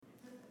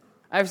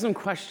I have some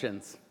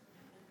questions.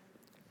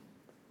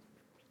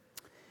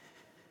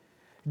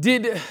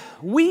 Did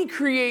we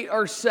create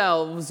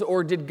ourselves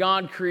or did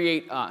God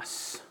create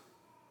us?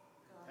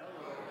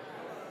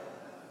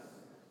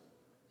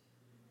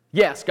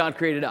 Yes, God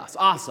created us.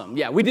 Awesome.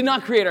 Yeah, we did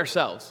not create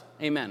ourselves.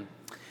 Amen.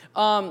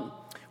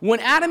 When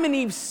Adam and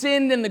Eve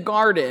sinned in the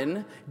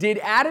garden, did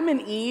Adam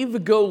and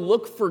Eve go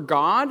look for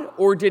God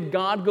or did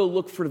God go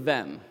look for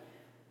them?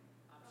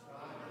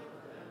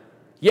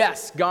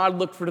 Yes, God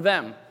looked for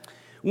them.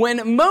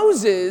 When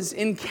Moses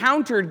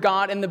encountered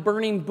God in the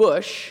burning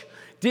bush,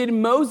 did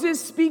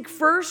Moses speak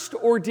first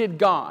or did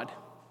God?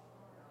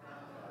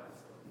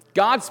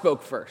 God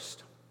spoke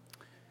first.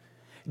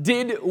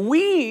 Did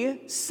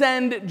we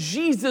send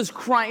Jesus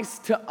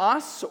Christ to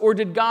us or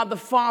did God the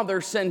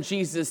Father send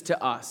Jesus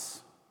to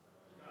us?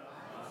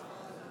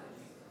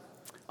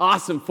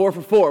 Awesome, 4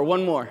 for 4.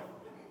 One more.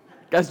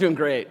 Guys doing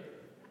great.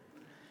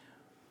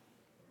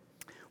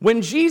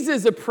 When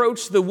Jesus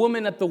approached the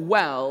woman at the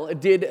well,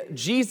 did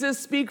Jesus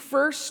speak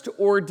first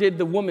or did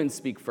the woman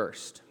speak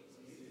first?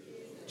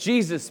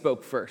 Jesus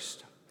spoke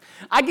first.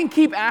 I can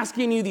keep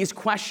asking you these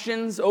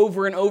questions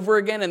over and over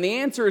again, and the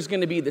answer is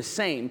going to be the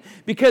same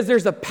because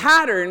there's a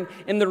pattern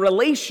in the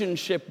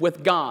relationship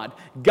with God.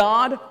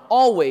 God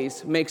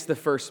always makes the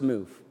first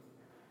move.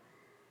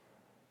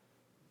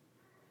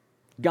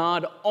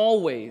 God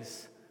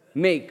always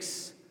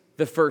makes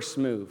the first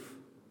move.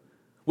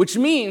 Which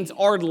means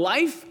our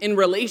life in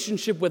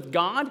relationship with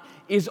God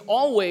is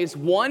always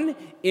one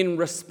in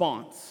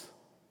response.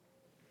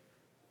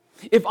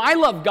 If I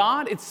love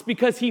God, it's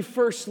because He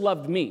first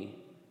loved me.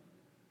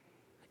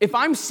 If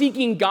I'm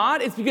seeking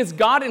God, it's because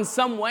God in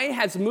some way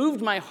has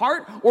moved my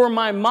heart or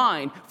my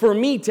mind for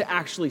me to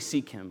actually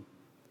seek Him.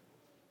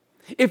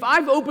 If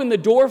I've opened the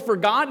door for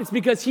God, it's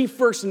because He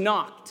first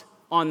knocked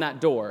on that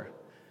door.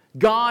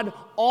 God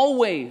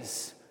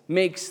always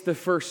makes the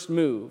first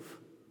move.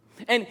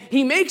 And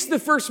He makes the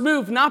first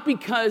move not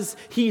because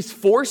He's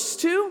forced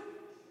to,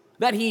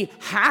 that He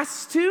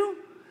has to.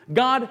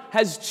 God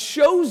has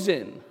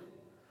chosen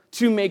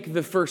to make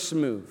the first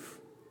move.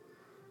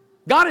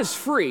 God is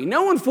free.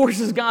 No one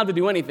forces God to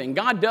do anything.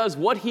 God does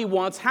what He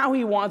wants, how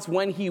He wants,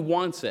 when He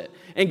wants it.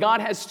 And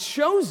God has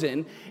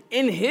chosen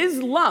in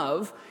His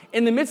love,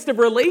 in the midst of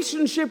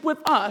relationship with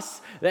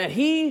us, that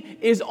He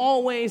is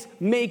always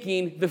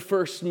making the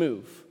first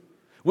move.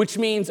 Which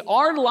means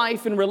our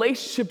life in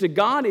relationship to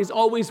God is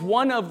always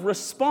one of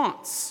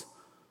response.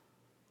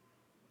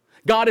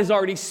 God has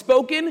already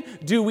spoken.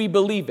 Do we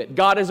believe it?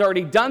 God has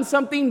already done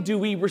something. Do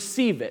we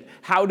receive it?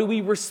 How do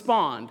we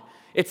respond?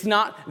 It's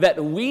not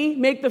that we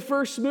make the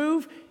first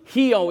move.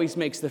 He always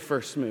makes the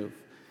first move.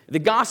 The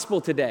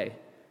gospel today,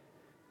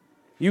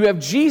 you have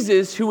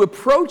Jesus who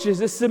approaches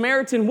this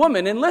Samaritan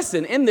woman. And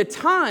listen, in the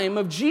time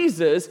of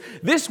Jesus,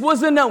 this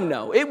was a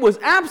no-no. It was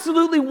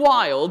absolutely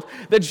wild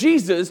that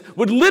Jesus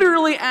would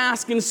literally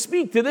ask and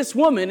speak to this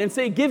woman and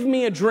say, give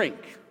me a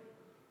drink.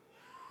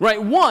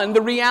 Right? One,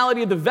 the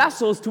reality of the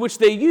vessels to which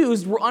they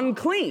used were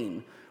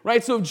unclean.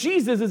 Right? So if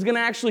Jesus is going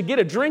to actually get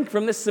a drink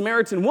from this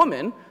Samaritan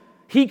woman,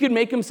 He could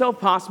make Himself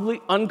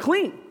possibly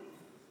unclean.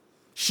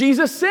 She's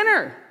a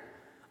sinner.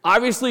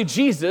 Obviously,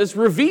 Jesus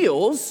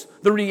reveals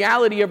the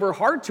reality of her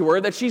heart to her,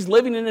 that she's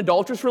living in an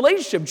adulterous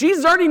relationship.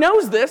 Jesus already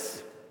knows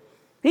this.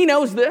 He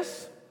knows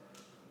this.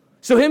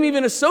 So him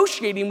even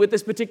associating with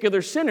this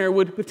particular sinner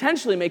would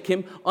potentially make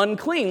him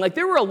unclean. Like,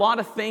 there were a lot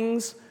of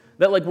things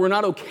that were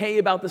not okay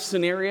about the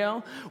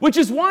scenario, which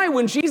is why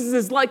when Jesus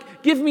is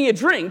like, give me a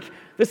drink,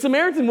 the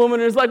Samaritan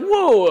woman is like,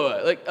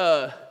 whoa,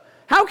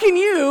 how can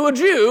you, a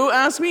Jew,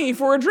 ask me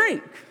for a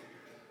drink?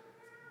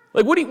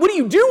 Like, what are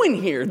you doing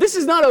here? This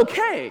is not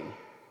okay.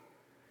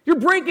 You're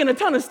breaking a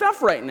ton of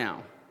stuff right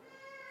now.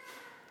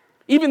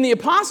 Even the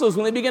apostles,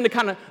 when they begin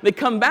to they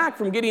come back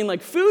from getting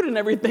food and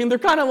everything, they're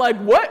kind of like,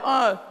 what?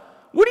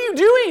 What are you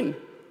doing?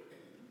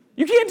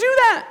 You can't do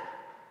that.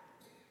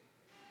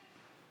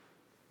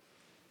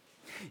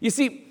 You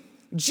see,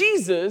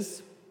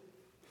 Jesus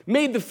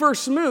made the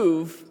first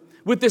move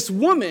with this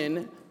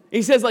woman.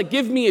 He says,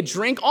 give me a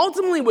drink.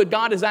 Ultimately, what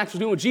God is actually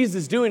doing, what Jesus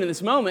is doing in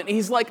this moment,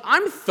 He's like,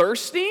 I'm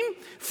thirsting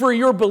for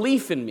your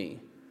belief in me.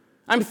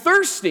 I'm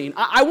thirsting.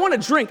 I want a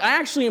drink. I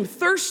actually am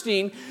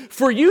thirsting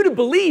for you to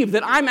believe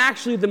that I'm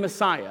actually the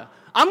Messiah.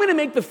 I'm going to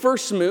make the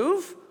first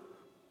move.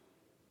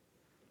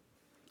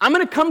 I'm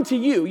going to come to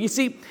you. You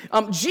see,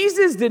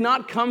 Jesus did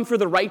not come for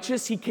the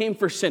righteous. He came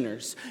for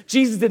sinners.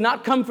 Jesus did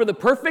not come for the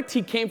perfect.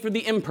 He came for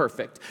the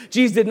imperfect.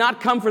 Jesus did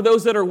not come for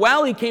those that are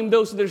well. He came for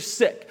those that are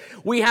sick.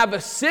 We have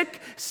a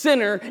sick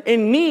sinner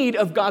in need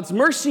of God's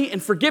mercy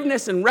and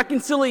forgiveness and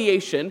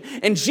reconciliation.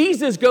 And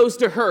Jesus goes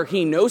to her.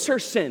 He knows her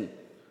sin.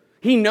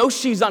 He knows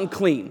she's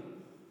unclean.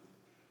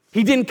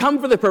 He didn't come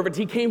for the perfect.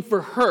 He came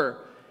for her.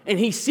 And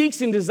He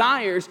seeks and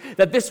desires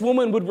that this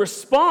woman would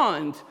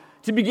respond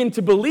to begin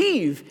to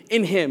believe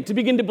in him, to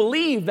begin to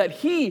believe that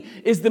he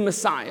is the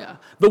Messiah,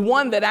 the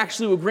one that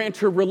actually will grant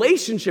her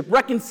relationship,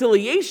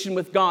 reconciliation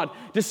with God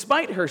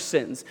despite her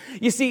sins.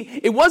 You see,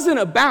 it wasn't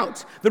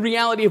about the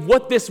reality of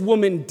what this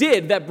woman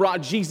did that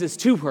brought Jesus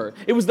to her.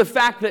 It was the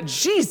fact that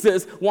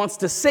Jesus wants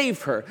to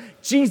save her.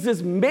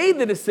 Jesus made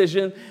the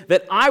decision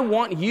that I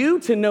want you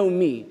to know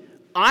me.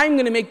 I'm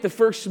going to make the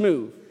first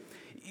move.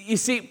 You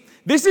see,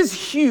 this is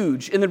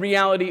huge in the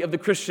reality of the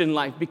Christian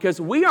life because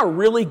we are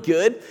really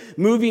good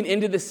moving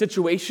into this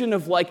situation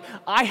of like,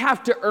 I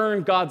have to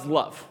earn God's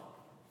love.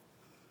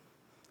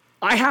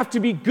 I have to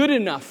be good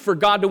enough for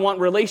God to want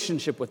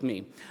relationship with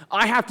me.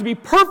 I have to be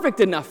perfect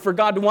enough for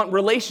God to want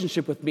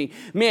relationship with me.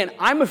 Man,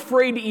 I'm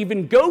afraid to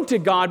even go to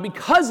God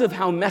because of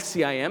how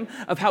messy I am,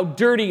 of how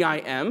dirty I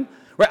am.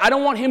 Right? I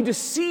don't want him to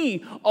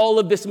see all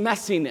of this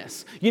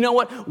messiness. You know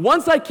what?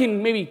 Once I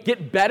can maybe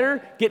get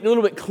better, get a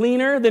little bit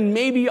cleaner, then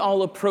maybe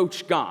I'll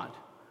approach God.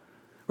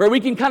 Right? We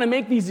can kind of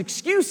make these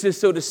excuses,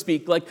 so to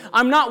speak, like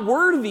I'm not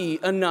worthy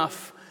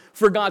enough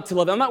for God to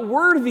love. I'm not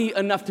worthy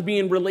enough to be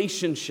in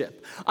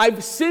relationship.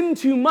 I've sinned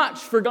too much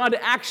for God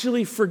to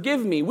actually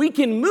forgive me. We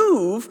can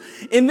move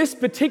in this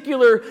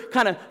particular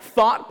kind of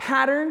thought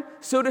pattern,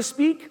 so to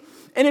speak,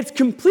 and it's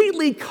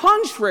completely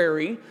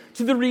contrary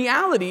to the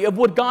reality of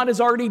what God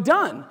has already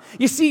done.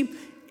 You see,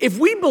 if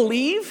we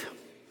believe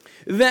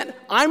that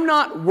I'm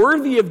not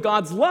worthy of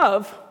God's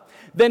love,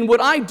 then what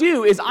I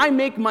do is I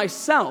make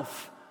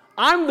myself,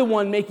 I'm the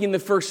one making the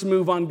first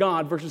move on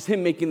God versus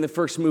him making the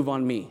first move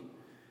on me.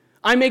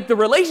 I make the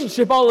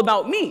relationship all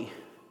about me.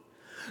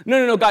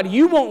 No, God,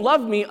 you won't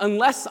love me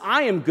unless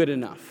I am good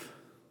enough.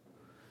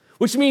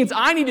 Which means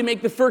I need to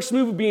make the first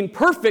move of being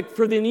perfect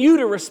for then you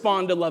to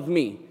respond to love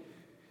me.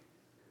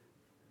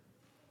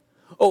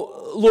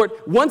 Oh, Lord,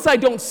 once I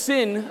don't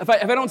sin, if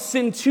I don't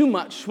sin too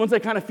much, once I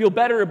kind of feel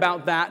better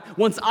about that,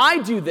 once I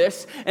do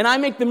this and I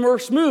make the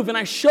first move and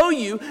I show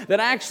you that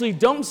I actually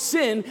don't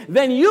sin,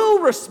 then you'll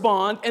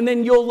respond and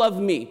then you'll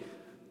love me.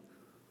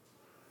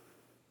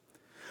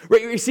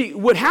 Right? You see,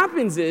 what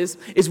happens is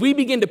we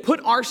begin to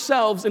put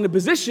ourselves in a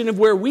position of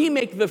where we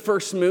make the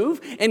first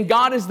move and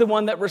God is the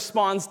one that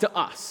responds to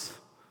us.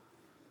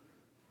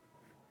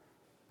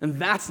 And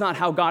that's not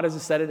how God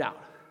has set it out.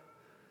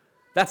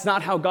 That's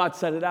not how God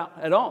set it out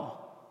at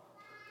all.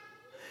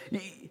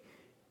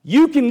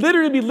 You can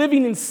literally be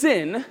living in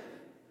sin,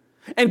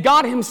 and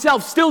God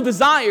himself still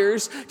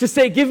desires to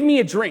say, give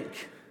me a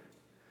drink.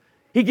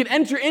 He can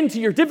enter into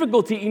your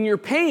difficulty and your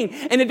pain,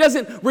 and it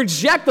doesn't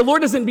reject. The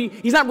Lord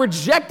he's not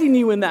rejecting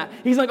you in that.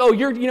 He's like, oh,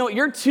 you're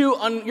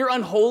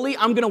unholy.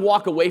 I'm going to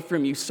walk away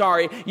from you.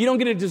 Sorry. You don't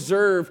get to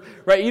deserve,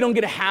 right? You don't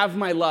get to have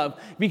my love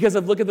because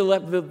of, look at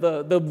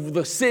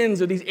the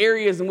sins or these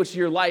areas in which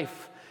your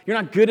life, you're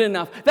not good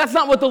enough. That's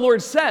not what the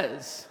Lord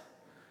says.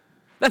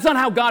 That's not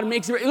how God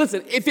makes it.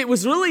 Listen, if it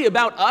was really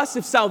about us,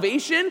 if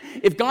salvation,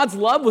 if God's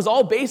love was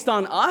all based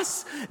on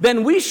us,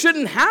 then we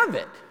shouldn't have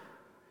it.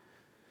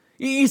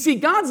 You see,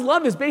 God's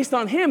love is based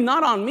on him,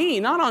 not on me,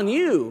 not on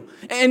you.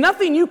 And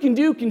nothing you can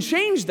do can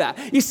change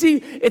that. You see,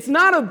 it's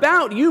not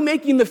about you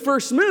making the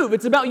first move.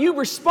 It's about you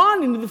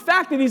responding to the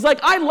fact that he's like,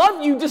 I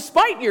love you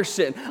despite your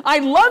sin. I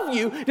love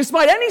you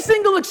despite any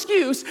single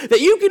excuse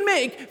that you can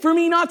make for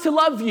me not to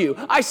love you.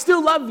 I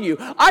still love you.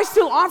 I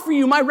still offer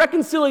you my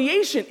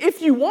reconciliation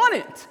if you want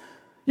it.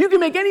 You can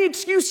make any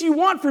excuse you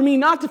want for me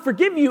not to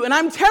forgive you, and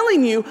I'm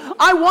telling you,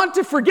 I want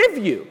to forgive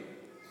you.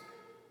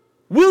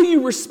 Will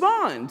you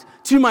respond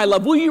to my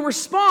love? Will you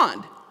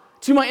respond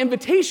to my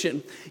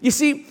invitation? You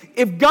see,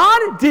 if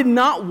God did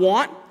not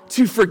want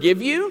to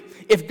forgive you,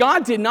 if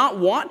God did not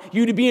want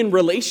you to be in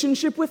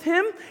relationship with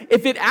him,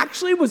 if it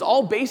actually was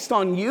all based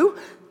on you,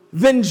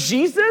 then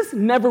Jesus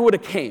never would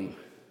have came.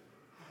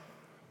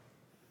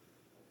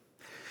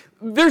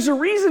 There's a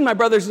reason, my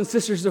brothers and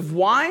sisters, of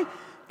why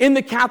in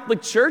the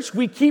Catholic Church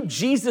we keep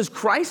Jesus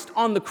Christ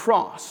on the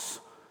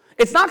cross.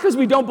 It's not because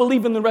we don't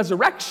believe in the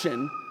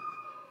resurrection,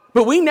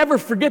 but we never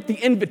forget the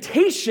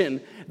invitation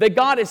that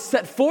God has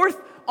set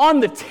forth on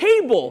the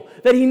table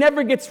that he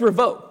never gets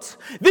revoked.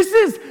 This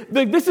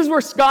is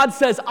where God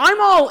says,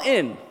 I'm all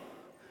in.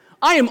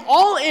 I am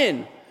all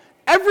in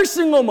every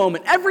single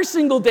moment, every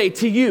single day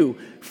to you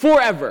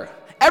forever.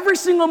 Every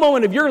single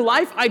moment of your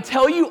life, I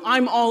tell you,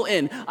 I'm all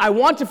in. I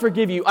want to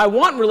forgive you. I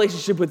want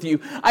relationship with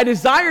you. I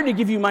desire to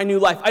give you my new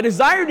life. I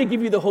desire to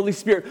give you the Holy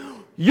Spirit.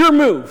 Your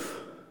move.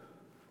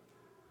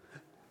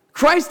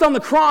 Christ on the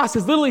cross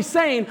is literally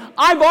saying,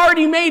 I've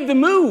already made the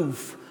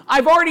move.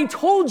 I've already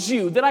told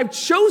you that I've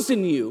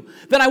chosen you,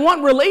 that I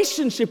want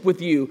relationship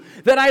with you,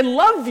 that I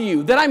love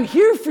you, that I'm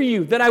here for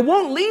you, that I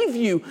won't leave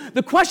you.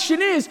 The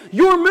question is,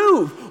 your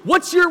move.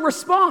 What's your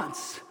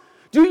response?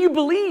 Do you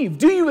believe?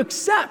 Do you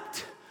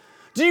accept?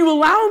 Do you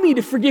allow me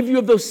to forgive you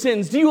of those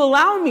sins? Do you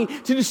allow me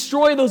to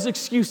destroy those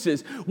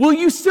excuses? Will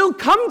you still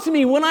come to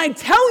me when I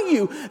tell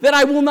you that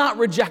I will not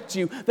reject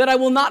you, that I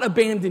will not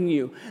abandon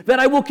you, that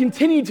I will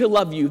continue to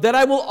love you, that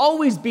I will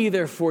always be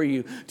there for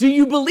you? Do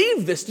you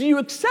believe this? Do you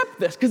accept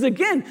this? Because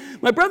again,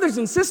 my brothers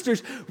and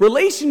sisters,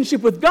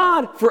 relationship with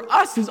God for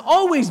us is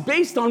always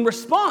based on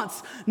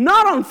response,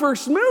 not on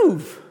first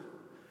move.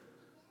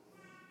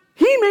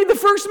 He made the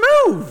first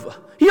move.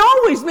 He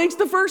always makes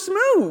the first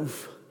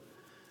move.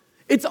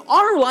 It's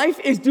our life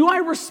is, do I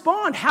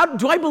respond? How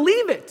do I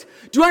believe it?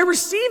 Do I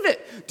receive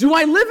it? Do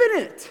I live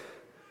in it?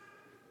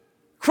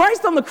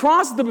 Christ on the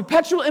cross is the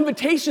perpetual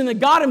invitation that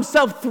God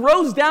himself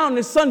throws down in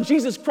his son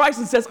Jesus Christ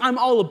and says, I'm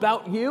all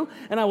about you,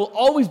 and I will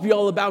always be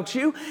all about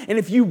you. And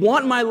if you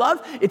want my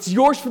love, it's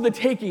yours for the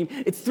taking.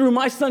 It's through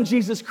my son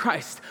Jesus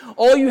Christ.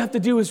 All you have to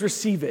do is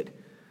receive it.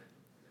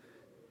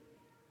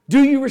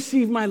 Do you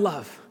receive my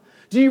love?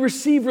 Do you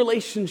receive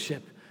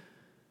relationship?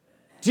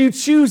 Do you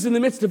choose in the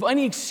midst of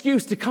any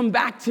excuse to come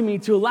back to me,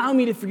 to allow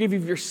me to forgive you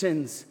of your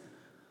sins?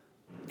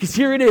 Because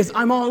here it is,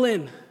 I'm all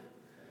in.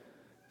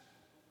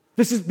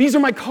 These are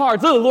my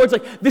cards. Oh, the Lord's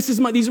like,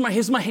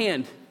 here's my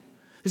hand.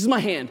 This is my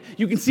hand.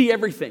 You can see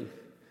everything.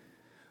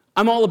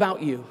 I'm all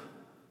about you.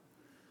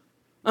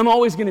 I'm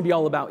always going to be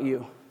all about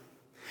you.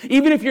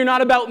 Even if you're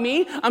not about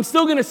me, I'm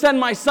still going to send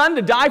my son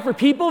to die for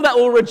people that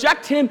will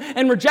reject him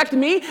and reject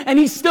me, and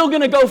he's still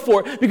going to go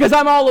for it because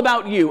I'm all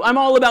about you. I'm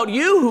all about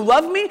you who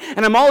love me,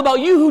 and I'm all about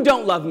you who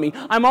don't love me.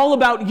 I'm all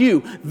about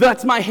you.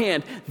 That's my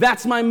hand.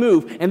 That's my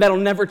move, and that'll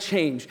never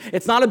change.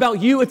 It's not about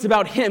you. It's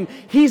about him.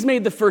 He's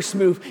made the first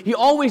move. He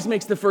always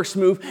makes the first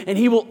move, and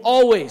he will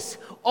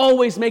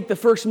always make the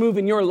first move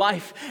in your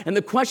life. And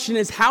the question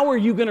is, how are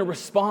you going to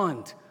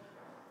respond?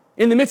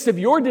 In the midst of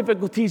your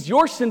difficulties,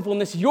 your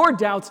sinfulness, your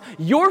doubts,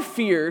 your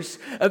fears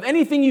of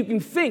anything you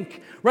can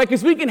think, right?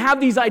 Because we can have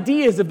these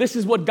ideas of this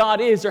is what God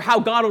is or how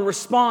God will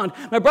respond.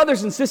 My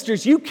brothers and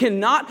sisters, you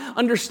cannot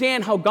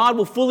understand how God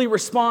will fully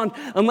respond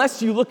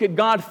unless you look at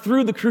God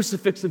through the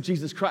crucifix of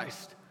Jesus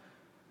Christ.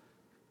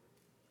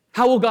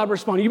 How will God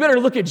respond? You better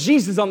look at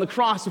Jesus on the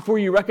cross before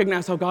you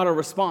recognize how God will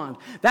respond.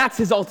 That's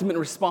his ultimate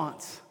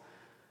response.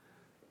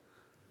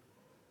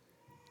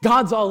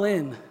 God's all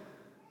in.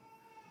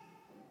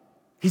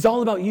 He's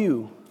all about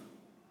you.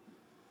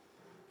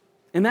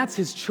 And that's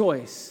his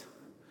choice.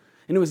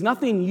 And it was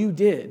nothing you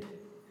did.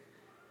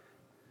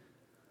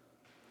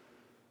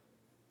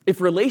 If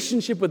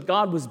relationship with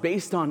God was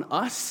based on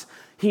us,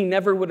 he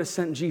never would have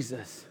sent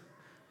Jesus.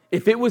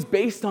 If it was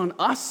based on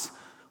us,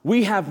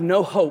 we have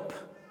no hope.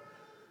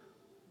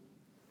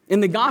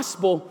 In the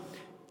gospel,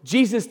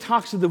 Jesus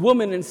talks to the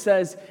woman and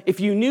says, if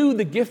you knew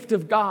the gift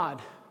of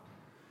God,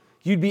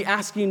 you'd be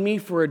asking me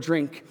for a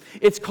drink.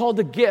 It's called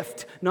a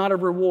gift, not a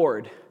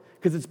reward,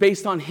 because it's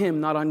based on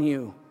him, not on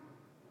you.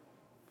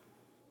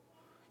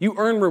 You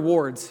earn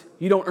rewards.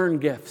 You don't earn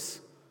gifts.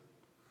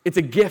 It's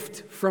a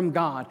gift from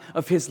God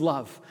of his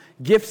love.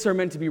 Gifts are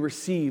meant to be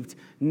received,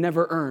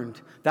 never earned.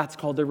 That's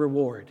called a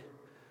reward.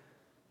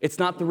 It's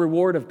not the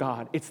reward of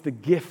God. It's the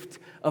gift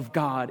of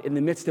God in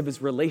the midst of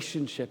his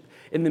relationship,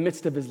 in the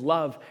midst of his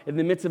love, in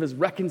the midst of his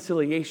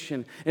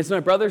reconciliation. And so, my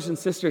brothers and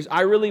sisters,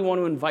 I really want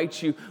to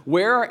invite you,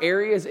 where are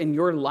areas in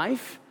your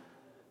life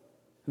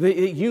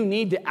that you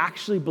need to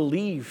actually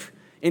believe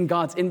in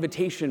God's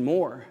invitation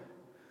more?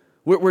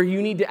 Where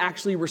you need to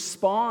actually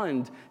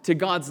respond to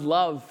God's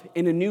love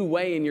in a new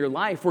way in your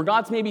life, where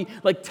God's maybe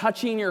like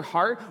touching your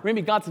heart, or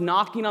maybe God's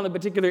knocking on the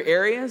particular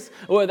areas,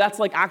 or that's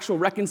like actual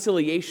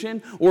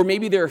reconciliation, or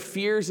maybe there are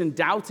fears and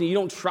doubts and you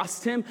don't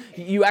trust him.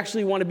 You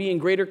actually want to be in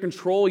greater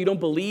control. You don't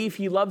believe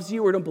he loves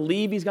you or don't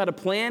believe he's got a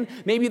plan.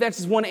 Maybe that's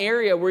just one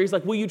area where he's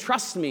like, will you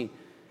trust me?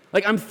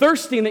 Like, I'm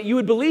thirsting that you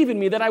would believe in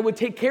me, that I would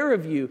take care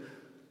of you.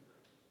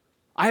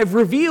 I have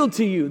revealed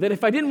to you that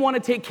if I didn't want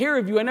to take care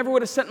of you, I never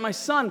would have sent my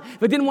son.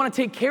 If I didn't want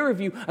to take care of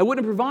you, I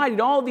wouldn't have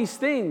provided all these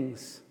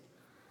things.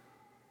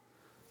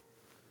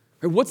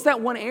 Or what's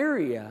that one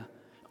area?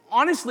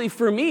 Honestly,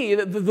 for me,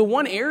 the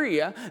one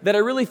area that I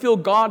really feel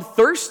God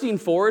thirsting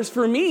for is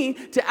for me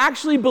to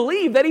actually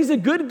believe that he's a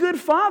good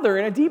father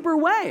in a deeper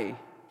way.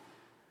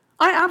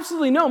 I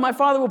absolutely know my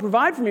Father will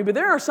provide for me, but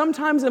there are some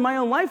times in my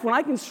own life when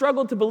I can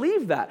struggle to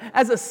believe that.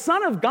 As a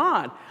son of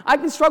God, I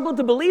can struggle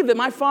to believe that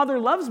my Father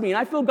loves me, and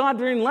I feel God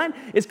during Lent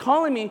is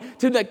calling me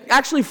to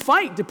actually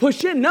fight, to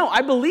push in. No,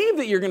 I believe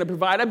that you're going to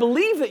provide. I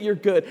believe that you're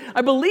good.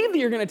 I believe that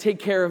you're going to take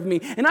care of me,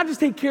 and not just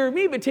take care of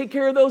me, but take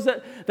care of those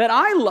that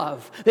I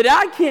love, that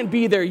I can't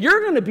be there.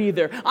 You're going to be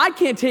there. I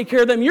can't take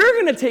care of them. You're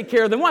going to take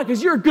care of them. Why?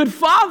 Because you're a good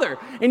Father,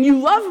 and you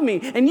love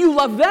me, and you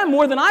love them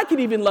more than I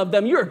could even love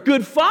them. You're a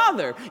good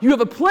Father. You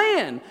have a plan.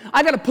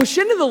 I got to push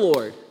into the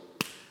Lord.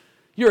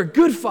 You're a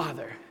good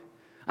Father.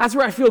 That's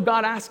where I feel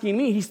God asking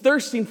me. He's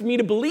thirsting for me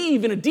to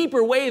believe in a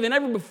deeper way than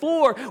ever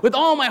before, with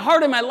all my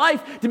heart and my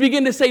life, to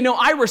begin to say, no,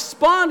 I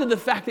respond to the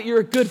fact that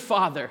you're a good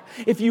Father.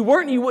 If you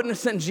weren't, you wouldn't have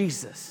sent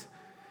Jesus.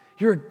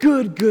 You're a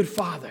good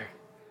Father.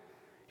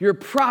 You're a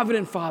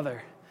provident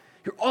Father.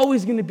 You're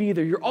always going to be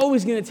there. You're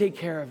always going to take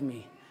care of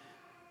me.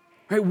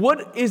 Right?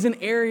 What is an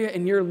area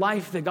in your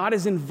life that God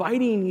is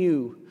inviting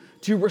you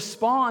to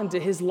respond to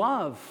his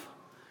love?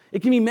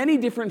 It can be many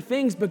different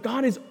things, but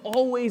God is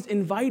always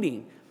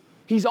inviting.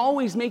 He's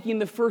always making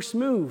the first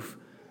move,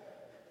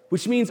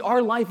 which means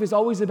our life is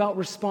always about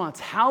response.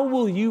 How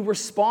will you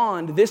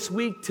respond this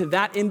week to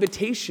that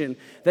invitation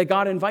that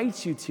God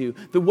invites you to?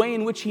 The way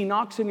in which he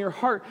knocks in your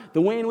heart,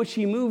 the way in which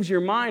he moves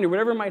your mind, or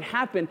whatever might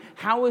happen,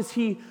 how is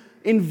he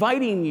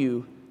inviting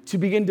you to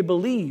begin to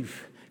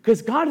believe?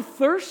 Because God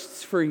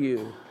thirsts for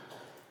you.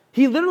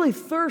 He literally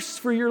thirsts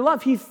for your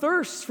love. He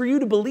thirsts for you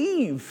to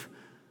believe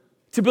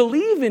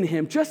in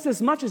him just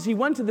as much as he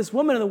went to this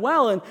woman in the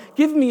well and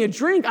give me a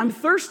drink. I'm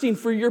thirsting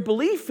for your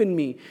belief in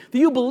me, that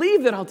you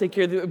believe that I'll take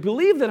care of you,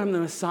 believe that I'm the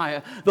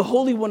Messiah, the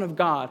Holy One of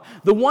God,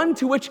 the one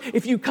to which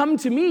if you come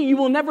to me, you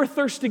will never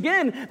thirst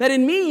again, that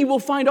in me you will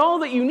find all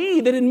that you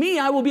need, that in me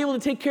I will be able to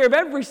take care of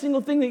every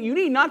single thing that you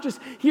need, not just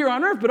here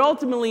on earth, but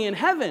ultimately in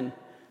heaven.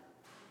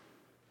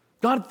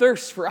 God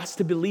thirsts for us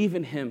to believe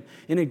in him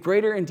in a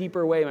greater and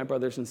deeper way, my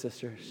brothers and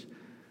sisters.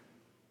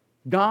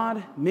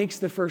 God makes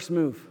the first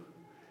move.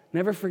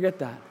 Never forget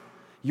that.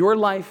 Your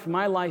life,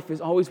 my life, is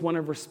always one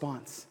of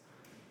response.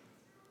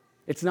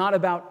 It's not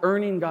about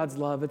earning God's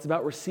love. It's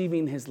about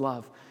receiving his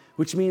love,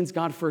 which means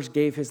God first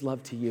gave his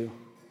love to you.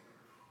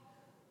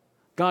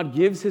 God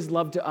gives his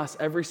love to us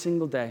every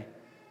single day.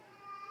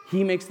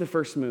 He makes the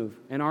first move,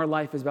 and our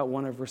life is about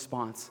one of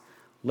response.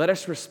 Let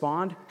us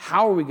respond.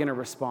 How are we going to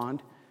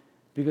respond?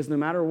 Because no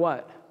matter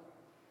what,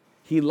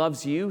 he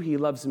loves you, he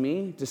loves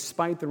me,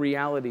 despite the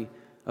reality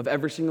of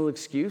every single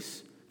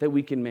excuse that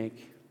we can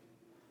make.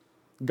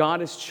 God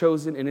has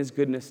chosen in his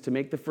goodness to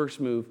make the first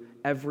move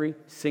every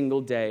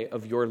single day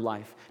of your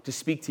life, to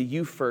speak to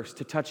you first,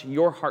 to touch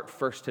your heart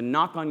first, to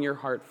knock on your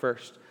heart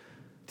first,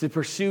 to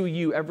pursue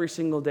you every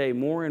single day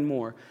more and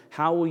more.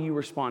 How will you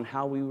respond?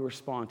 How will you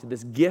respond to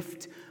this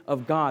gift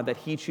of God that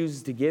he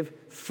chooses to give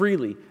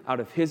freely out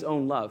of his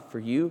own love for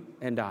you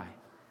and I?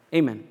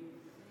 Amen.